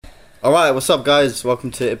All right, what's up, guys? Welcome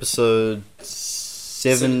to episode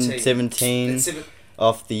 17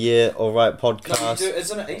 of the year. All right, podcast. No,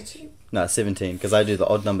 isn't it 18? No, 17, because I do the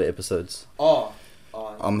odd number episodes. Oh.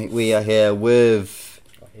 We are here with.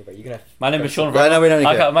 My name is Sean Right, no, we don't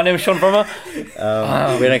care. Okay, my name is Sean Brummer.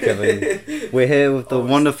 We don't care. We're here with the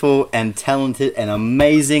wonderful and talented and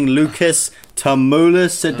amazing Lucas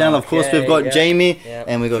Tamulis. Sit down. Of course, we've got Jamie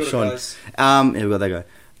and we've got Sean. Here we got that guy.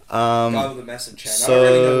 Guy with a massive chain. I don't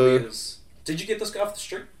really know who he is. Did you get this guy off the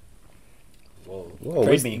street? Whoa.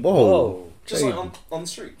 Trade me. Whoa. Just like on the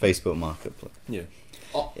street. Facebook Marketplace. Yeah.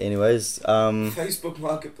 Oh. Anyways, Facebook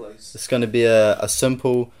Marketplace. it's going to be a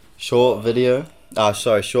simple, short video.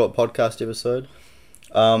 Short podcast episode.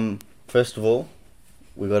 First of all,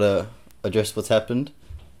 we got to address what's happened.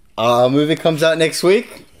 Our movie comes out next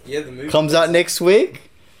week. Yeah, the movie comes out next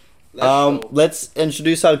week. Let's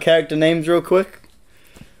introduce our character names real quick.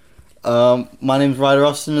 My name's Ryder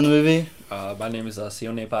Austin in the movie. My name is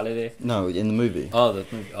Sione Palede. No, in the movie. Oh, the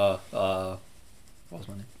movie. What was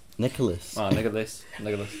my name? Nicholas.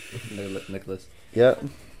 Nicholas. Yeah.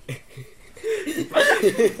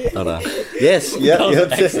 Yes. Yeah. That was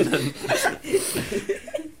excellent.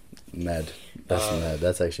 Mad. That's mad.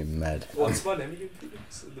 That's actually mad. What's my name again in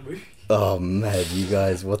the movie? Oh, mad. You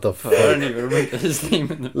guys, what the fuck? I don't even remember his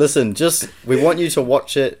name. Listen, we want you to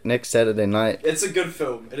watch it next Saturday night. It's a good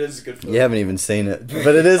film. It is a good film. You haven't even seen it,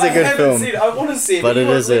 but it is a good film. Seen it. I want to see it. But it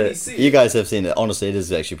is you guys have seen it. Honestly, it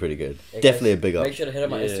is actually pretty good. Hey Definitely guys, a big up. Make sure to hit up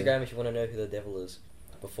my Instagram if you want to know who the devil is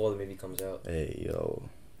before the movie comes out. Hey yo,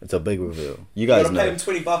 it's a big reveal. You You guys gotta know. pay him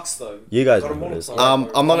 $20 though. You guys know Gotta what it is.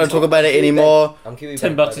 monetize. I'm not gonna talk about it anymore. I'm keeping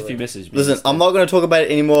 $10 if you message me. Listen, I'm not gonna talk about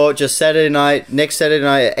it anymore. Just Saturday night, next Saturday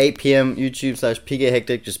night at 8 p.m. YouTube/PK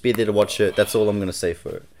Hectic. Just be there to watch it. That's all I'm gonna say for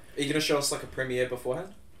it. Are you gonna show us like a premiere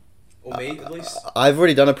beforehand? Or me at least? I've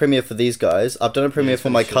already done a premiere for these guys. I've done a premiere for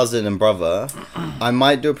my cousin and brother. I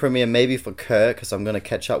might do a premiere maybe for Kurt because I'm gonna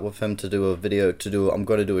catch up with him to do a video. I'm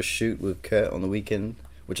gonna do a shoot with Kurt on the weekend,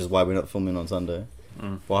 which is why we're not filming on Sunday.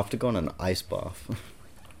 We'll have to go on an ice bath.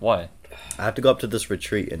 Why? I have to go up to this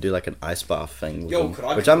retreat and do like an ice bath thing, with Yo, them, could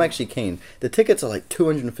I which come? I'm actually keen. The tickets are like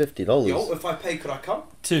 $250. Yo, if I pay, could I come?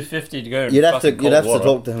 $250 to go. You'd have to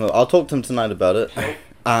talk to him. I'll talk to him tonight about it.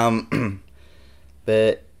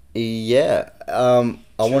 But yeah, I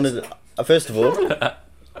wanted to, first of all,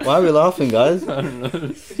 why are we laughing, guys? I don't know.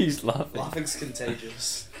 He's laughing. Laughing's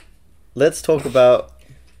contagious. Let's talk about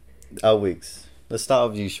our weeks. Let's start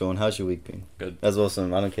with you, Sean. How's your week been? Good. That's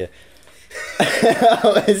awesome. I don't care.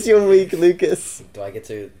 How is your week, Lucas? Do I get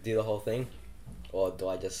to do the whole thing? Or do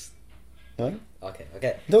I just... What? Okay.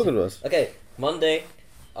 Talk to us. Okay, Monday...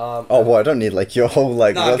 Oh, well, I don't need like your whole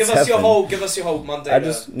like. Nah, what's give us happened. give us your whole Monday. I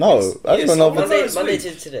just I just want to know. Monday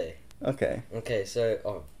to today. Okay. Okay, so...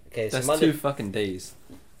 so That's Monday... 2 fucking days.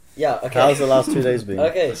 Yeah, okay. How's the last 2 days been?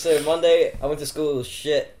 Okay, so Monday, I went to school,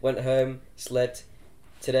 shit, went home, slept.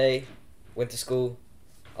 Today, went to school.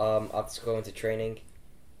 After school, I went to training.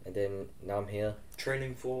 And then, now I'm here.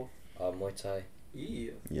 Training for? Muay Thai.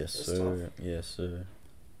 Yeah. Yes, That's sir. tough. Yes, sir.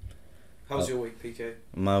 How's your week, PK?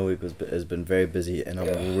 My week has been very busy, and I'm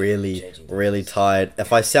Yeah, really changing really things. tired.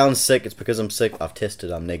 If I sound sick, it's because I'm sick. I've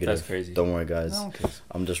tested. I'm negative. That's crazy. Don't worry, guys. No one cares.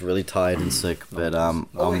 I'm just really tired and sick. But Oh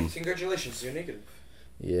wait, congratulations, you're negative.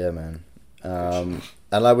 yeah, man. And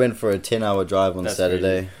I went for a 10-hour drive on That's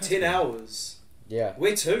Saturday. 10 hours. Yeah.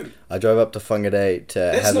 Where to? I drove up to Whangarei to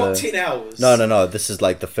That's have not a. 10 hours. No. This is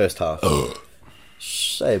like the first half.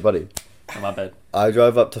 Shh, hey, buddy. Oh, my bad. I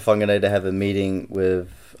drove up to Whangarei to have a meeting with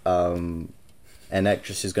an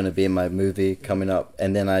actress who's going to be in my movie coming up,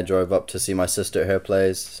 and then I drove up to see my sister at her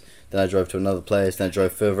place. Then I drove to another place. Then I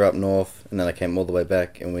drove further up north, and then I came all the way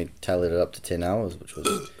back, and we tallied it up to 10 hours, which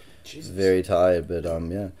was very tired. But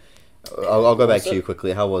yeah, I'll go back to you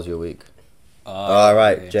quickly. How was your week? All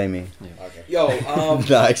right, okay. Jamie. Yeah. Okay. Yo,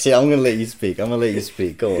 No, actually, I'm gonna let you speak.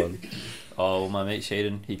 Go on. Oh, my mate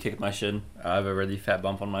Shaden, he kicked my shin. I have a really fat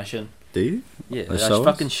bump on my shin. Do you? Yeah, Oh, I show just us?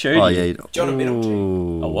 fucking showed Oh you. yeah. Do you want a medal, Jay?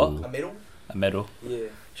 Ooh. A what? a medal? A medal. Yeah.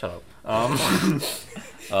 Shut up.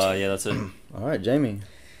 Yeah, that's it. All right, Jamie.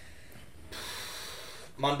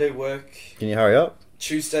 Monday work. Can you hurry up?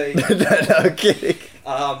 Tuesday. No kidding.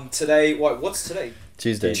 Today. What's today?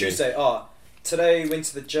 Tuesday. Tuesday. Today went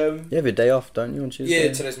to the gym. You have a day off, don't you, on Tuesday?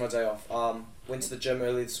 Yeah, today's my day off. Went to the gym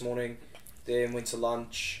early this morning. Then went to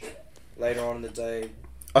lunch. Later on in the day.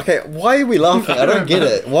 Okay, why are we laughing? I don't get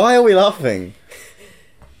it. Why are we laughing?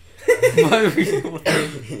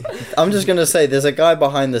 I'm just gonna say, there's a guy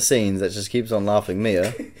behind the scenes that just keeps on laughing.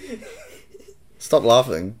 Mia, stop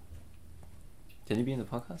laughing. Can you be in the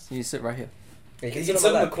podcast? Can you sit right here? You can sit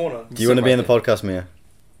in the corner. Do you want to be in the podcast, Mia?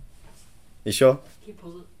 You sure? Can you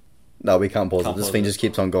pause it? No, we can't pause Can't it. This pause thing it. just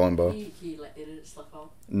keeps on going, bro. Can you like edit stuff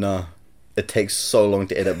out? No. It takes so long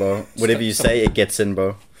to edit, bro. Whatever you say, it gets in,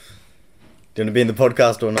 bro. Do you want to be in the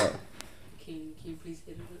podcast or not? Can you please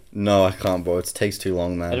edit it? No, I can't, bro. It takes too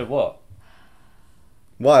long, man. Edit what?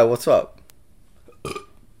 Why? What's up?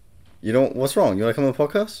 You don't... What's wrong? You want to come on the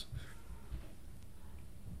podcast?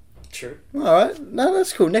 True. Alright. No,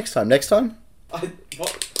 that's cool. Next time.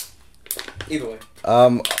 What? Either way. I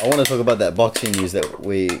want to talk about that boxing news that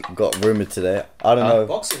we got rumored today. I don't know.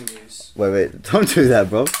 Boxing news. Wait. Don't do that,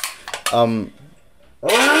 bro.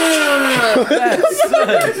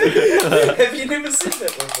 Have you never seen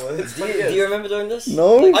that before? It's Do pretty you, good. do you remember doing this?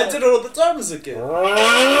 No? I did it all the time as a kid.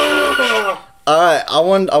 Alright, I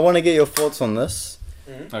want to get your thoughts on this.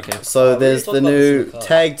 Okay. So we there's talked the about this in new the car.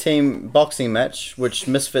 tag team boxing match, which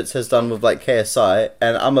Misfits has done with like KSI,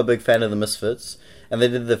 and I'm a big fan of the Misfits. And they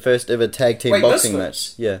did the first ever tag team Wait, boxing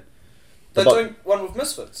Misfits? match. Yeah. They're bo- doing one with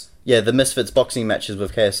Misfits. Yeah, the Misfits boxing matches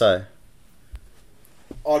with KSI.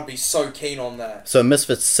 I'd be so keen on that. So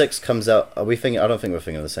Misfits 6 comes out. Are we thinking? I don't think we're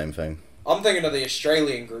thinking of the same thing. I'm thinking of the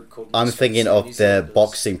Australian group called I'm Misfits, thinking the of New their Zealanders.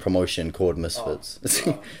 boxing promotion called Misfits.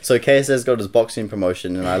 Oh. So KSI's got his boxing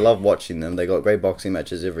promotion, and I love watching them. They got great boxing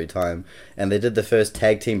matches every time. And they did the first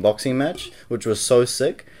tag team boxing match, which was so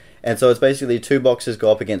sick. And so it's basically two boxers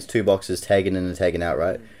go up against two boxers, tagging in and tagging out,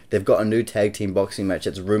 right? They've got a new tag team boxing match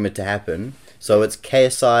that's rumored to happen. So it's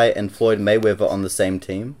KSI and Floyd Mayweather on the same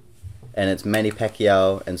team. And it's Manny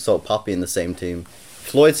Pacquiao and Salt Puppy in the same team.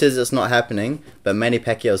 Floyd says it's not happening, but Manny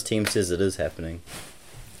Pacquiao's team says it is happening.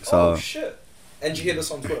 So, Oh shit! And you hear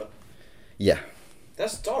this on Twitter? yeah.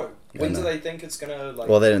 That's dope. Yeah, When I do know. they think it's gonna like?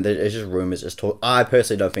 Well, it's just rumors, it's talk. I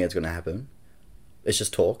personally don't think it's going to happen. It's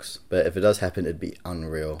just talks. But if it does happen, it'd be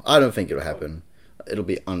unreal. I don't think it'll happen. It'll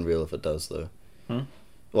be unreal if it does, though.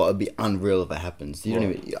 Well, it'd be unreal if it happens. You don't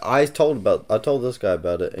What? even. I told this guy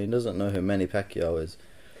about it, and he doesn't know who Manny Pacquiao is.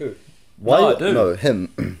 Who? Why? No, I you, do. no,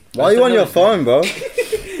 him. Why I are you just on don't your know his phone, bro?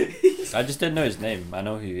 I just didn't know his name. I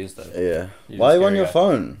know who he is though. Yeah. He's Why are a you on scary your guy.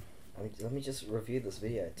 phone? Let me just review this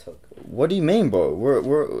video I took. What do you mean, bro?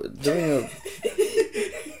 We're doing a.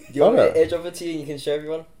 Do you want me Brother. to airdrop it to you and you can show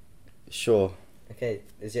everyone? Sure. Okay,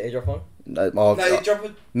 is your airdrop on? Oh, No, you drop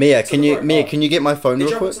it. Mia, to can the you bro. can you get my phone You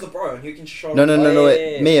real drop it quick? to the bro, and you can show. No, Oh,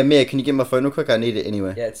 wait. yeah. Mia, can you get my phone real quick? I need it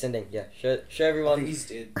anyway. Yeah, it's sending. Yeah, show I think everyone he's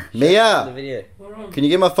dead. the Mia, video. What wrong? can you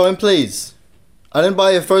get my phone, please? I didn't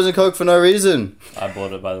buy a frozen Coke for no reason. I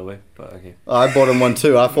bought it by the way, but okay. Oh, I bought him one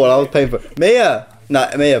too. I thought I was paying for.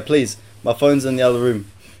 Mia, please. My phone's in the other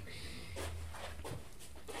room.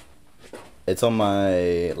 It's on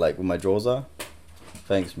my where my drawers are.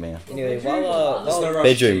 Thanks, Mia. Anyway, There's while no rush,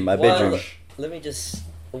 Bedroom, G. my No bedroom. rush. let me just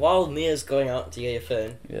while Mia's going out to get your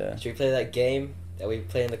phone, Yeah. should we play that game that we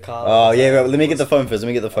play in the car? Oh yeah. Right, let me get the phone first.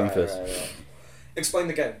 Alright. Explain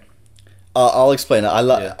the game. I'll explain it.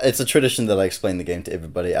 Yeah. It's a tradition that I explain the game to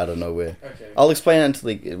everybody out of nowhere. Okay. I'll explain it until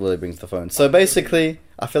he brings the phone. So basically,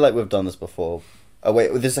 I feel like we've done this before. Oh wait,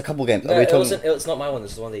 there's a couple games. No, Are we it talking? wasn't. It's not my one.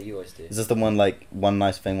 This is the one that you always do. Is this the one one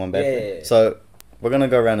nice thing, one bad Yeah, thing? yeah, yeah. So we're gonna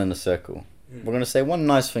go around in a circle. Hmm. We're gonna say one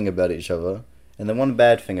nice thing about each other, and then one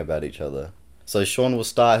bad thing about each other. So Sean will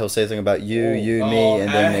start. He'll say something about you, me,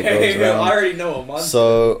 and then it goes I around. already know what mine's.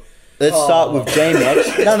 So let's start with Jamie.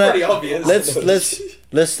 It's No, pretty obvious.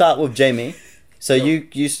 let's start with Jamie. So you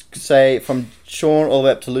say from Sean all the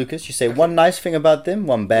way up to Lucas. You say one nice thing about them,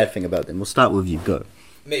 one bad thing about them. We'll start with you. Go.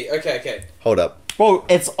 Me. Okay. Hold up, bro.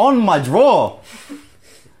 It's on my drawer.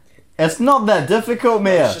 It's not that difficult, I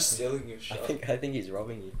Mia. was just stealing your shot. I think he's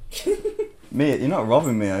robbing you. Mia, you're not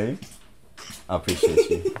robbing me, are you? I appreciate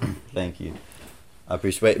you. Thank you. I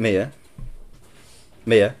appreciate Mia.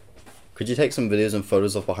 Could you take some videos and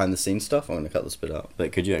photos of behind the scenes stuff? I'm gonna cut this bit out.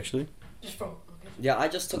 But could you actually Just from. Okay. Yeah, I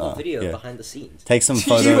just took a video yeah. behind the scenes. take some You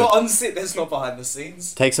photos? were on set. That's not behind the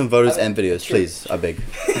scenes. Take some photos I and videos, True. please. I beg.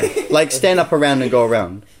 Like stand up around and go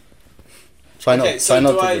around. Try Okay. not. So Try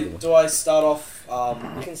not do to. do I start off?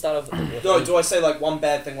 You can start off. With No. Do I say like one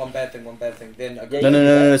bad thing, one bad thing, one bad thing? Then a good Yeah,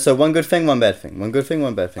 No. So one good thing, one bad thing. One good thing,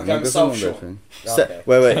 one bad thing. Okay, One I'm good thing, one self-sure. bad thing. Okay.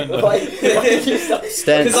 Wait. Why did you start?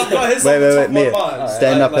 Stand. Because I've got his Wait, on the top of Mia. my mind.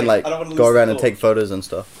 Stand I- up and I don't wanna go lose around the and thought. take photos and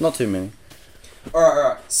stuff. Not too many.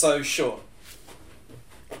 Alright. So, sure.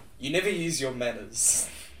 You never use your manners.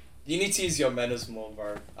 You need to use your manners more,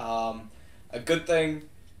 bro. A good thing,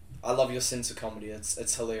 I love your sense of comedy.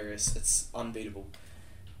 It's hilarious. It's unbeatable.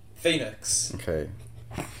 Phoenix, Okay.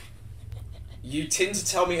 you tend to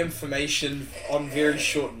tell me information on very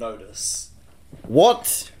short notice.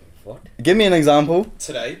 What? What? Give me an example.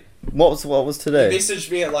 Today, What was you today?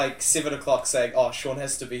 messaged me at like 7 o'clock saying, "Oh, Sean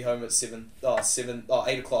has to be home at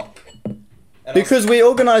 8 o'clock." And Because we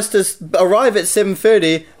organised to arrive at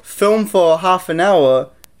 7:30, film for half an hour,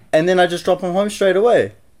 and then I just drop him home straight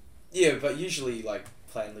away. yeah, but usually like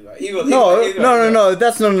plainly right. No,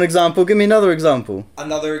 that's not an example. Give me another example.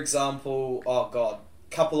 Another example. Oh god,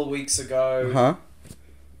 couple of weeks ago. Huh?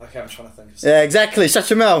 Okay, I'm trying to think of something. Yeah, exactly. Shut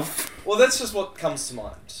your mouth. Well, that's just what comes to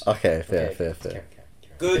mind. Okay, fair. Okay.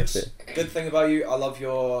 Good, Fair. good thing about you. I love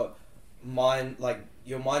your mind. Like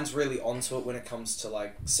your mind's really onto it when it comes to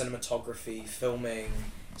like cinematography, filming,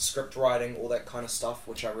 script writing, all that kind of stuff.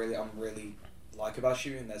 Which I'm really like about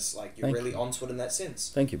you, and that's like you're Thank really you. onto it in that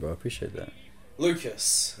sense. Thank you, bro. I appreciate that.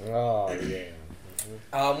 Lucas, Oh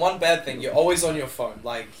yeah. one bad thing, you're always on your phone,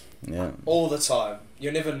 like Yeah. all the time.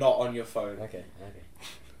 You're never not on your phone. Okay.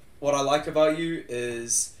 What I like about you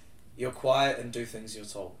is you're quiet and do things you're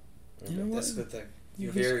told. You know what? That's a good thing.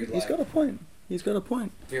 You're He's very got a point. He's got a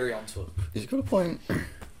point. very onto it. He's got a point.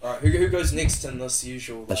 All right, who goes next in this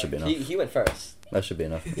usual? That should be enough. He went first. That should be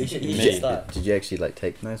enough. He should Me. start. Did you actually like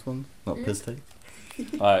take nice ones? Not piss take?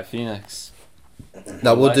 Alright, Phoenix.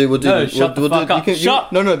 No, we'll do. No, shut the fuck up.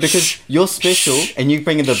 Shut. No, because you're special and you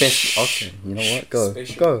bring in the best. Okay, you know what? Go,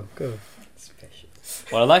 Special. go.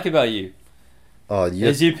 What I like about you Oh, you.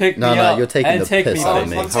 is you pick No, me no, up you're taking and the take piss me out home. of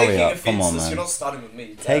me. I'm Hurry taking up, offense. come on, You're man. not starting with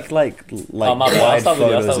me. Take like my bad. wide I'll start with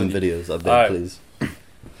you, I'll photos start and with videos. I bet, Alright. please.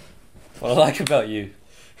 What I like about you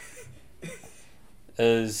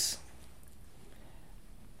is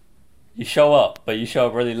you show up, but you show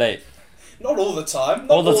up really late. Not all the time.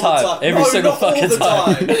 Not All the time. Every single not all fucking the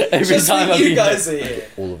time. Every Just time when I've you been guys are here.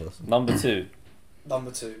 All of us. Number 2,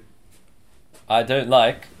 Number 2. I don't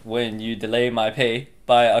like when you delay my pay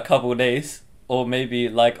by a couple days or maybe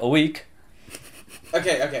like a week.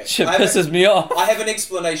 Okay. Shit I have pisses me off. I have an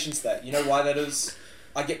explanation to that. You know why that is?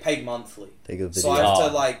 I get paid monthly. Take a video. So I have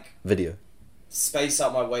to like Video. space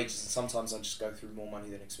out my wages, and sometimes I just go through more money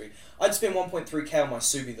than expected. I'd spend 1.3k on my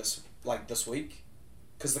Subi this week,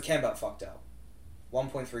 because the Cambat fucked out.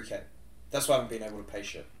 1.3k. That's why I haven't been able to pay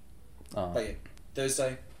shit. Oh. But yeah,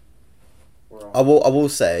 Thursday. We're on. I will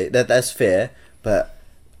say that's fair, but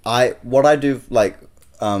what I do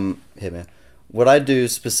here man. What I do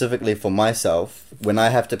specifically for myself when I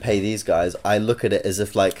have to pay these guys, I look at it as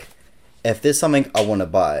if like if there's something I want to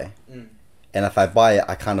buy, and if I buy it,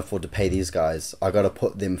 I can't afford to pay these guys. I got to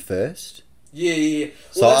put them first. Yeah.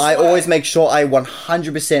 So I always make sure I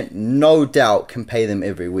 100% no doubt can pay them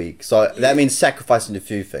every week. So that means sacrificing a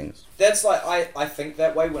few things. That's like I think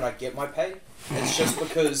that way when I get my pay. It's just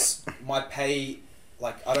because my pay,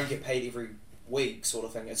 like I don't get paid every week, sort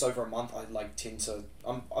of thing. It's over a month. I like tend to.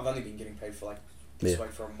 I've only been getting paid for like this way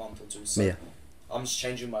for a month or two. So I'm just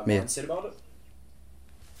changing my mindset about it.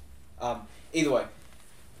 Either way,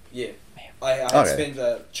 yeah. I spend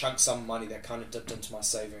a chunk sum of money that kind of dipped into my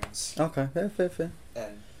savings. Okay, fair.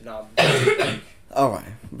 And no. Alright,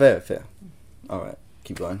 very fair. Alright,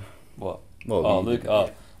 keep going. What? Well, Oh, you- Luke. Oh,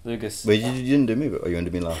 Lucas. Wait, you didn't do me, or you want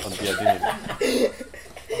to do me last? Oh, yeah, do it.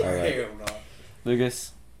 Alright. Hell no.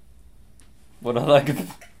 Lucas. What I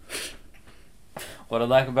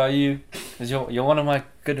like about you is you're one of my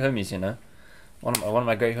good homies. You know, one of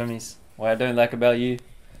my great homies. What I don't like about you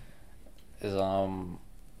is Oh,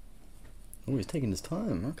 he's taking his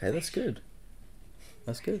time. Okay, that's good.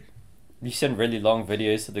 you send really long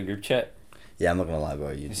videos to the group chat. Yeah, I'm not gonna lie,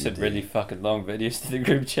 bro. You send really fucking long videos to the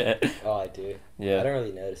group chat. Oh, I do. I Yeah, don't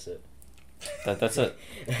really notice it. that's it.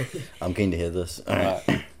 I'm keen to hear this. Alright.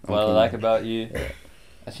 What I like about you,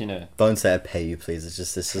 as you know. Don't say I pay you, please. It's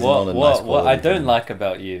just this is not a nice What I quality don't thing. like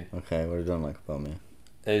about you Okay, what do you don't like about me?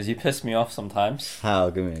 is you piss me off sometimes. How?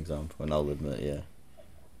 Give me an example, and I'll admit, yeah.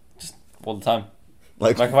 All the time.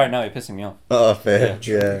 Like right now, you're pissing me off. oh, fair. Yeah,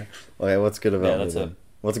 true. Yeah. Okay, what's good about Yeah, me that's then? it.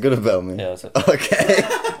 What's good about me? Yeah, that's it. Okay.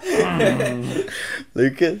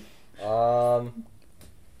 Lucas. I'll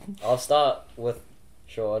start with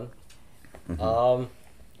Sean. Mhm.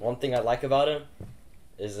 One thing I like about him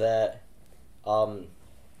is that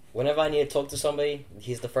whenever I need to talk to somebody,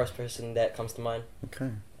 he's the first person that comes to mind. Okay.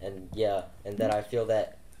 And yeah, and that I feel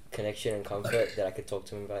that connection and comfort that I could talk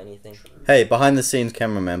to him about anything. Hey, behind the scenes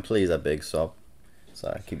cameraman, please, I beg, stop.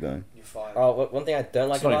 Sorry, keep going. You're fired. Oh, one thing I don't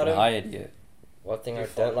like It's not about even him. hired yet. One thing You're I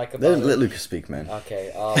don't like Let, about let him. Lucas speak, man.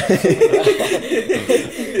 Okay.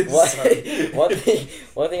 Sorry.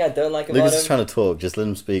 One thing I don't like about Lucas him. is trying to talk. Just let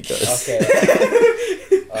him speak, guys. Okay.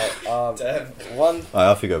 Damn. One. Alright,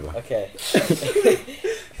 off you go, bro. Okay.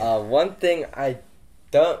 One thing I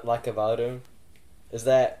don't like about him is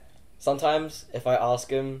that sometimes if I ask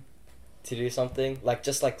him to do something, like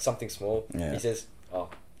just like something small, Yeah. he says, "Oh,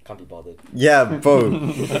 Can't be bothered. Yeah, bro.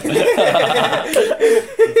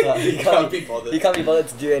 He Can't be bothered. He can't be bothered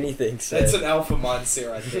to do anything. So. That's an alpha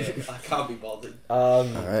mindset right there. I can't be bothered.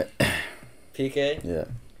 Alright. PK. Yeah.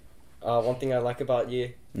 One thing I like about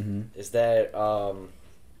you Mm-hmm. is that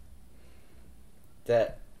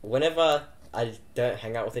that whenever I don't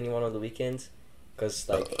hang out with anyone on the weekends, because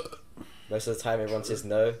like most of the time everyone says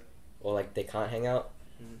no, or like they can't hang out,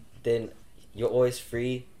 then you're always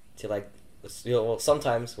free to like. Well,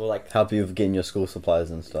 sometimes we'll like Help you with getting your school supplies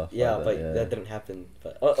and stuff. yeah, like but that, that didn't happen.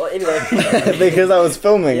 But anyway, because I was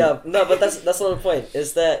filming. yeah, no, but that's not the point.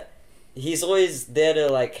 Is that he's always there to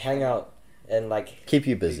like hang out and like Keep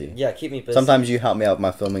you busy. yeah, keep me busy. Sometimes you help me out with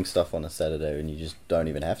my filming stuff on a Saturday and you just don't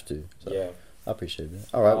even have to. So Yeah. I appreciate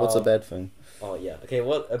that. Alright, what's a bad thing? Oh yeah. Okay.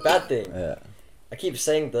 What a bad thing. Yeah. I keep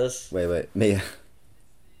saying this. Wait, Mia.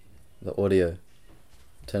 The audio.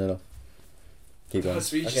 Turn it off. Keep going.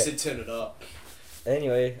 So you just Okay. said turn it up.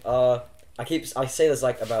 Anyway, I say this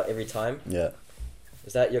like about every time. Yeah.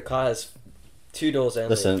 Is that your car has 2 doors only?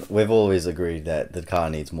 Listen, we've always agreed that the car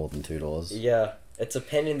needs more than 2 doors. Yeah, it's a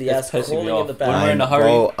pain in the It's ass pissing me crawling in off. the When we're back. in a hurry.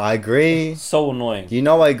 Bro, I agree. So annoying. You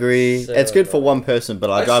know I agree. So it's good for annoying. one person, but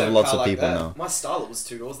I used to drive have with a lots car of like people that. now. My Starlet was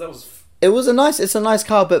 2 doors. That was. It's a nice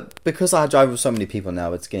car, but because I drive with so many people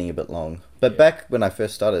now, it's getting a bit long. But Yeah. back when I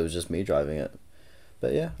first started, it was just me driving it.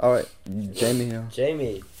 But yeah, alright. Jamie here.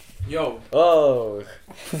 Jamie. Yo. Oh.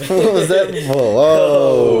 What was that for?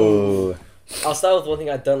 Whoa. I'll start with one thing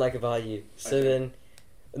I don't like about you. So Okay. then,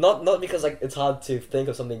 not because like it's hard to think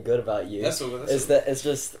of something good about you. That's all good. It's that it's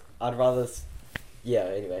just I'd rather. Yeah.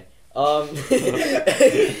 Anyway. One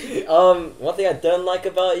thing I don't like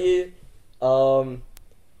about you,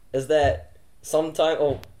 is that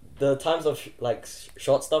sometimes the times of like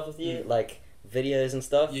short stuff with you, like videos and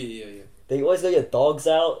stuff, Yeah. they always got your dogs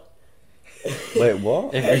out. Wait,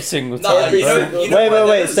 what? Every single Nah, time. you know- bro. you know what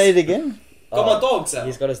Wait, that is? say it again. Got my dogs out.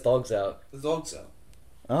 He's got his dogs out. The dogs out.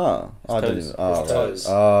 Oh, I didn't toes. even. Oh, His right. toes.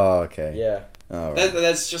 Oh, okay. Yeah. Oh, That, right.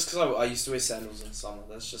 that's just because I used to wear sandals in summer.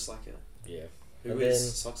 That's just like it. Yeah. Who And wears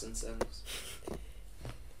then- socks and sandals?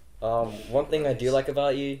 One thing I do like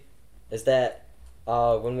about you is that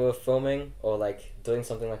when we were filming or like doing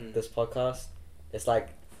something like this podcast, it's like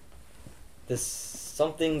there's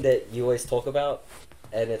something that you always talk about,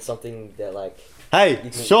 and it's something that like Hey, you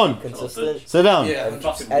can Sean, consistent. sit down. Yeah, And,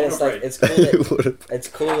 I'm and it's like it's cool. That, What it's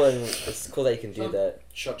cool and it's cool that you can do that.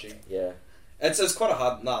 Shot you. Yeah. It's quite a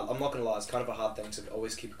hard. Nah, I'm not gonna lie. It's kind of a hard thing to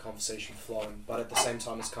always keep a conversation flowing, but at the same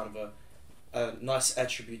time, it's kind of a nice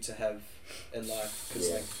attribute to have in life. Because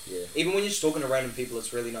Yeah. like, Yeah. even when you're just talking to random people,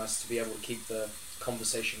 it's really nice to be able to keep the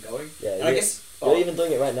conversation going. Yeah. And I guess. You're even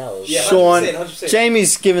doing it right now. Yeah, Sean, 100%.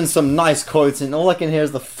 Jamie's giving some nice quotes, and all I can hear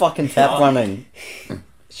is the fucking tap running.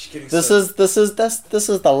 She's getting This so- is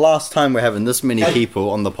the last time we're having this many people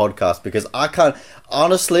on the podcast because I can't.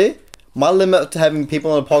 Honestly, my limit to having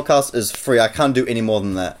people on the podcast is 3. I can't do any more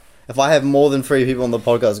than that. If I have more than 3 people on the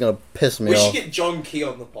podcast, it's gonna piss me We should off. get John Key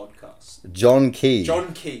on the podcast. John Key.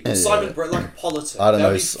 John Key. Yeah. Simon Brett, like a politic. I don't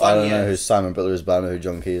know. That'd be I don't funny know who as- Simon Butler is, but I know who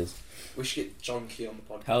John Key is. We should get John Key on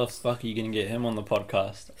the podcast. How the fuck are you gonna get him on the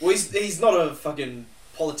podcast? Well, he's not a fucking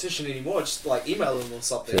politician anymore. Just like email him or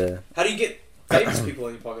something. Yeah. How do you get famous people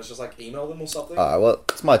on your podcast? Just like email them or something. Alright, well,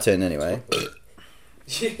 it's my turn anyway. Yeah.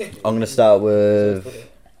 I'm gonna start with.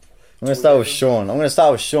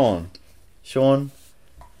 Sean. Sean,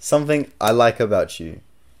 something I like about you.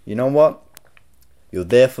 You know what? You're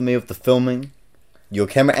there for me with the filming. Your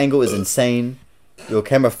camera angle is insane. Your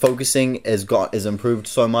camera focusing is improved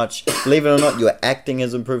so much. Believe it or not, your acting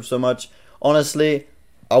has improved so much. Honestly,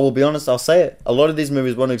 I will be honest, I'll say it. A lot of these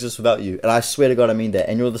movies won't exist without you. And I swear to God, I mean that.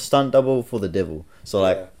 And you're the stunt double for the devil. So,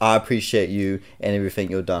 like, Yeah. I appreciate you and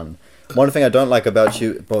everything you've done. One thing I don't like about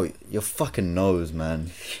you, bro, your fucking nose,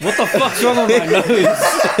 man. What the fuck's wrong with my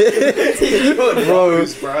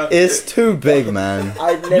nose? Bro, it's too big, man.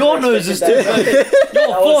 I never Your nose is too expected big. Your That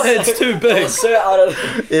was forehead's so- too that big. was so out of.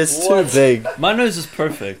 It's What? too big. My nose is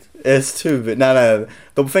perfect. It's too big. No.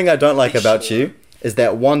 The thing I don't like about you is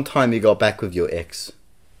that one time you got back with your ex.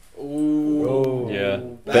 Ooh. Yeah.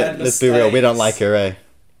 But let's be real, we don't like her, eh?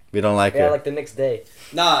 We don't like Yeah, her. like the next day.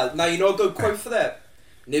 Nah, you know a good quote for that?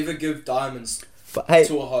 Never give diamonds But hey,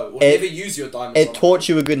 to a hoe. Or it- never use your diamonds it on a taught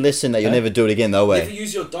you a good lesson that you'll Huh? never do it again, though, hoe. Never eh?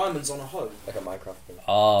 use your diamonds on a hoe. Like a Minecraft thing.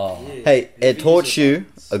 Oh. Yeah. Hey, Never it use taught your you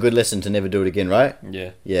diamonds. a good lesson to never do it again, right?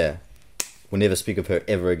 Yeah. Yeah. We'll never speak of her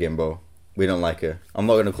ever again, bro. We don't like her. I'm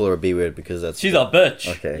not gonna call her a B word because that's... She's a bitch.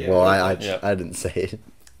 Okay, Yeah, well, yeah. I didn't say it.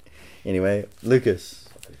 Anyway, Lucas.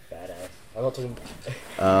 Fucking badass. I'm not talking.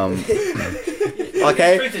 Um,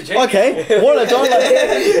 Okay? Straight to Jake. Okay, what I don't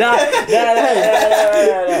like... Nah.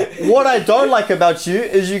 What I don't like about you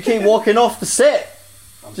is you keep walking off the set.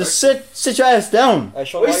 Just sit your ass down.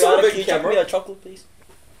 Sean, We while saw you're the at it, can you chuck camera. me a chocolate, please?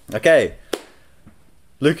 Okay.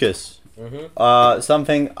 Lucas. Mm-hmm.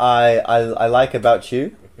 Something I like about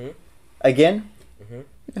you. Mhm. Again, Mhm.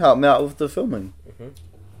 you help me out with the filming. Give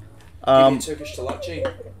you Turkish delight, G.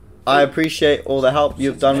 I appreciate all the help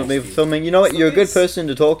you've done with me with filming. You know what? You're a good person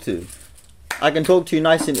to talk to. I can talk to you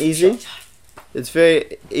nice and easy. It's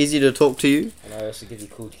very easy to talk to you. And I also give you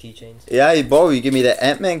cool keychains. Yeah, bro, you give me that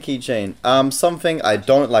Ant-Man keychain. Something I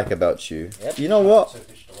don't like about you. Yep. You know what?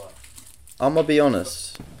 I'm gonna be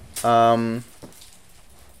honest. Bro,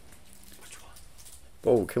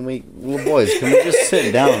 little boys, can we just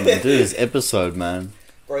sit down and do this episode, man?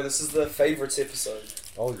 Bro, this is the favourites episode.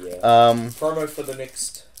 Oh yeah. Promo for the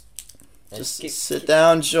next. And Just keep- sit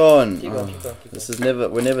down, Sean. Keep going, keep going, keep This going. is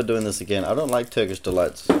we're never doing this again. I don't like Turkish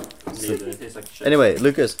delights. It tastes like shit. Anyway,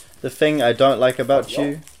 Lucas, the thing I don't like about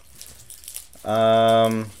you,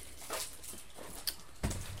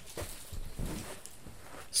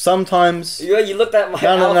 sometimes. You looked at my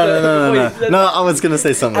No. outfit. No, I was gonna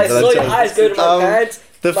say something. I but saw your changed. eyes go to my pants.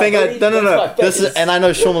 The my thing hoodie, that's no. my This is, face. and I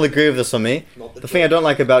know Sean will agree with this on me. Not The thing I don't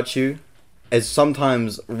like about you is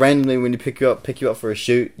sometimes randomly when you pick you up for a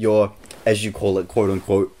shoot, you're, as you call it, quote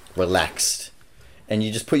unquote, relaxed, and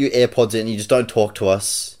you just put your AirPods in. And you just don't talk to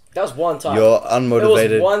us. That was one time. You're It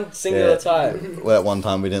unmotivated. was one singular Yeah. time. Well, at one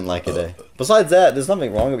time we didn't like it. Besides that, there's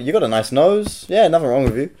nothing wrong with you. You got a nice nose. Yeah, nothing wrong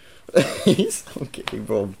with you. He's okay,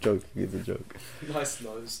 bro. I'm joking. It's a joke. Nice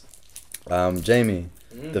nose. Jamie,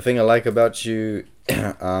 the thing I like about you,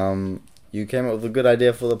 you came up with a good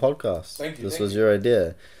idea for the podcast. Thank you, This thank was you. your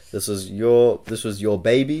idea. This was your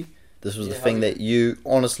baby. This was Yeah, the thing hell yeah. that you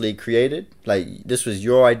honestly created. Like, this was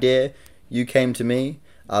your idea. You came to me.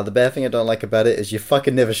 The bad thing I don't like about it is you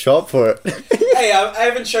fucking never show up for it. Hey, I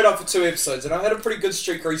haven't showed up for 2 episodes, and I've had a pretty good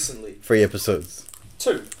streak recently. 3 episodes.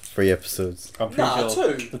 2. 3 episodes. I'm pretty Nah,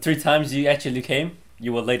 sure 2. the 3 times you actually came,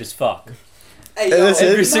 you were late as fuck. Hey, Hey, listen,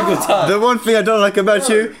 Every single time. The one thing I don't like about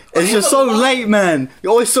Bro, you I is you're have so a lot- late, man.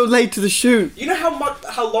 You're always so late to the shoot. You know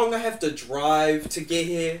how long I have to drive to get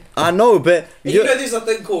here? I know, but And you know there's a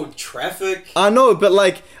thing called traffic? I know, but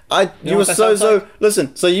like you know were what that so sounds like?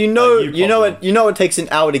 listen. So you you know it takes an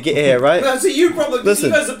hour to get here, right? No, so you probably Listen.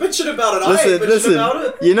 you guys are bitching about it. I ain't bitching Listen. about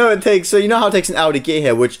it. You know how it takes an hour to get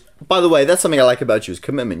here. Which, by the way, that's something I like about you is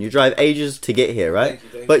commitment. You drive ages to get here, right?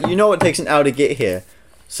 Thank you. But you know it takes an hour to get here.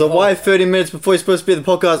 So Oh. why 30 minutes before you're supposed to be at the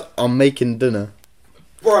podcast? I'm making dinner.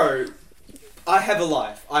 Bro, I have a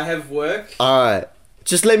life. I have work. All right,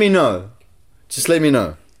 just let me know.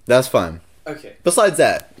 That's fine. Okay. Besides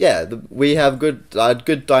that, yeah, we have good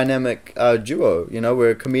dynamic duo. You know,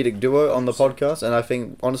 we're a comedic duo on the podcast, and I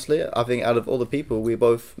think honestly, out of all the people, we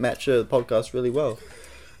both match the podcast really well.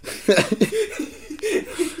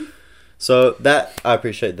 So that I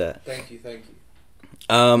appreciate that. Thank you.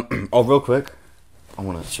 Oh, real quick, I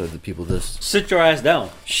want to show the people this. Sit your ass down.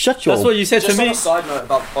 Shut your. That's what you said Just to on me. a side note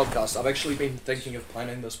about the podcast, I've actually been thinking of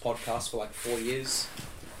planning this podcast for like 4 years.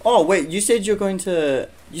 Oh wait, you said you're going to.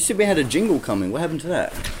 You said we had a jingle coming. What happened to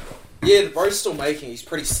that? Yeah, the bro's still making. He's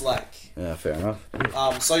pretty slack. Yeah, fair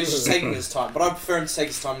enough. So he's just taking his time. But I prefer him to take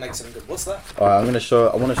his time and make something good. What's that? Alright, I want to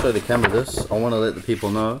show the camera this. I want to let the people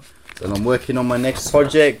know that I'm working on my next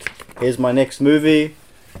project. Here's my next movie.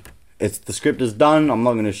 The script is done. I'm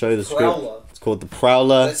not going to show you the script. Prowler. It's called The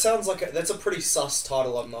Prowler. That sounds like that's a pretty sus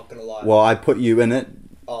title. I'm not gonna lie. Well, I put you in it.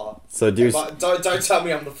 Oh, So do but don't tell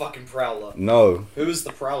me I'm the fucking Prowler. no. Who is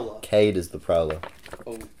the Prowler? Cade is the Prowler.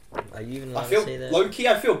 Oh, Are you even I allowed feel to say that? low key.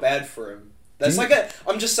 I feel bad for him. That's Do you- like a.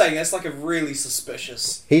 I'm just saying. That's like a really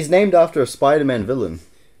suspicious. He's named after a Spider-Man villain.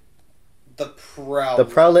 The Prowler. The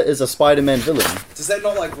Prowler is a Spider-Man villain. Does that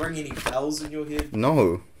not like ring any bells in your head?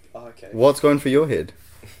 No. Oh, okay. What's going through your head?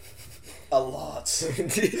 A lot.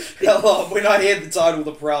 A lot. When I hear the title,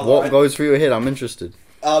 the Prowler. What goes through your head? I'm interested.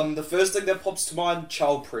 The first thing that pops to mind: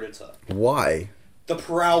 child predator. Why? The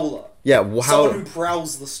Prowler. Yeah, Someone how? who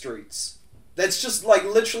prowls the streets. That's just like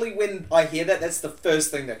literally when I hear that, that's the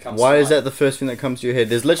first thing that comes Why to is that mind. the first thing that comes to your head?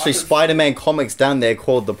 There's literally I don't- Spider-Man comics down there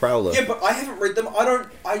called the Prowler. Yeah, but I haven't read them.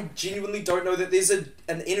 I genuinely don't know that there's an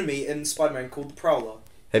enemy in Spider-Man called the Prowler.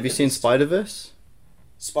 Have you seen Spider-Verse?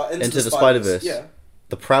 Into the Spider-Verse. Yeah.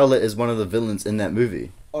 The Prowler is one of the villains in that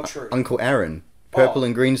movie. Oh, true. Uncle Aaron, purple Oh.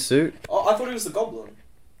 and green suit. Oh, I thought he was the Goblin.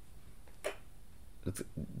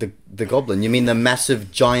 The Goblin. You mean the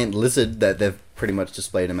massive giant lizard that they've pretty much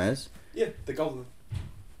displayed him as? Yeah, the Goblin.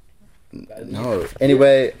 No.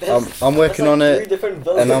 Anyway, That's- I'm working that's on like 3 it, different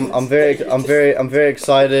and I'm villains very that you I'm just- very I'm very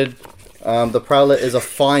excited. The Prowler is a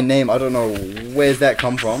fine name. I don't know where's that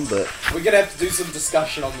come from, but We're gonna have to do some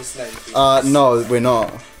discussion on this name. no, we're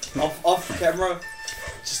not. Off camera,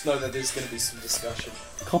 just know that there's gonna be some discussion.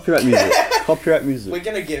 Copyright music. Copyright music. We're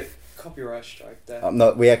gonna get copyright strike there.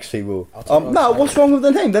 No, we actually will. I'll turn on No, silent. what's wrong with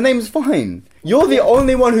the name? The name's fine. You're the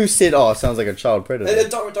only one who said, "Oh, it sounds like a child predator."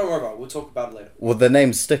 Don't worry about it. We'll talk about it later. Well, the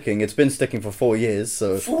name's sticking. It's been sticking for 4 years,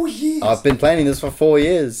 so 4 years. I've been planning this for 4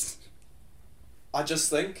 years. I just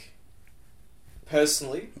think,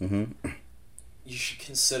 personally, hmm you should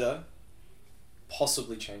consider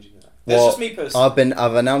possibly changing that. Well, That's just me personally.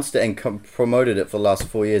 I've announced it and promoted it for the last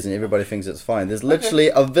 4 years, and everybody thinks it's fine. There's literally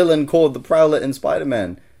a villain called the Prowler in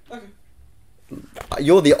Spider-Man. Okay.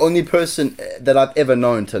 You're the only person that I've ever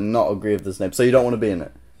known to not agree with this name, so you don't want to be in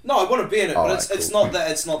it. No, I want to be in it, but Alright, it's cool. not that.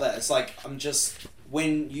 It's not that. It's like I'm just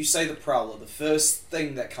when you say the Prowler, the first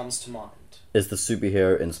thing that comes to mind. Is the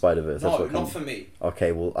superhero in Spider-Verse? That's No, what not comes. for me.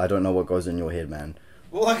 Okay, well, I don't know what goes in your head, man.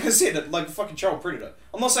 Well, like I said, like a fucking child predator.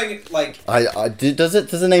 I'm not saying it like. Does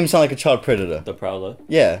the name sound like a child predator? The Prowler.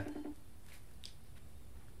 Yeah.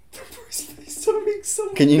 Please don't make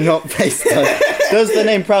someone. Can you not FaceTime? Does the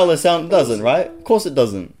name Prowler sound? Doesn't, right? Of course it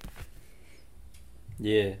doesn't.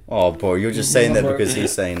 Yeah. Oh, boy, you're just saying that because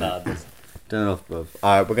he's saying Nah, that. this- Don't know, bro.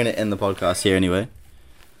 Alright, we're gonna end the podcast here anyway.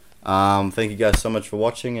 Thank you guys so much for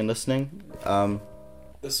watching and listening.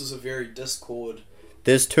 This was a very Discord.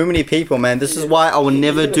 There's too many people, man. This is why I will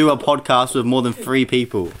never do a podcast with more than 3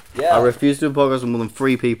 people. Yeah. I refuse to do a podcast with more than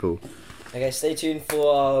 3 people. Okay, stay tuned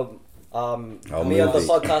for me on the movie.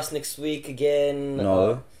 podcast next week again.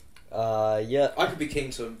 No. Yeah. I could be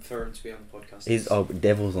keen for him to be on the podcast.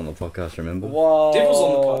 Devil's on the podcast, remember? Whoa. Devil's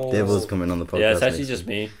on the podcast. Devil's coming on the podcast. Yeah, it's actually next just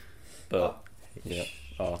week. me. But yeah.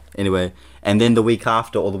 Oh. Anyway, and then the week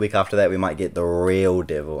after, or the week after that, we might get the real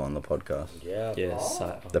Devil on the podcast. Yeah. Yeah.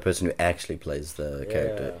 Oh. The person who actually plays the Yeah.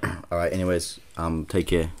 character. Alright, anyways, take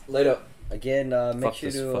care. Later. Again, make Fuck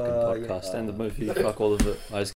sure this to fucking podcast and the movie. Fuck all of it. I just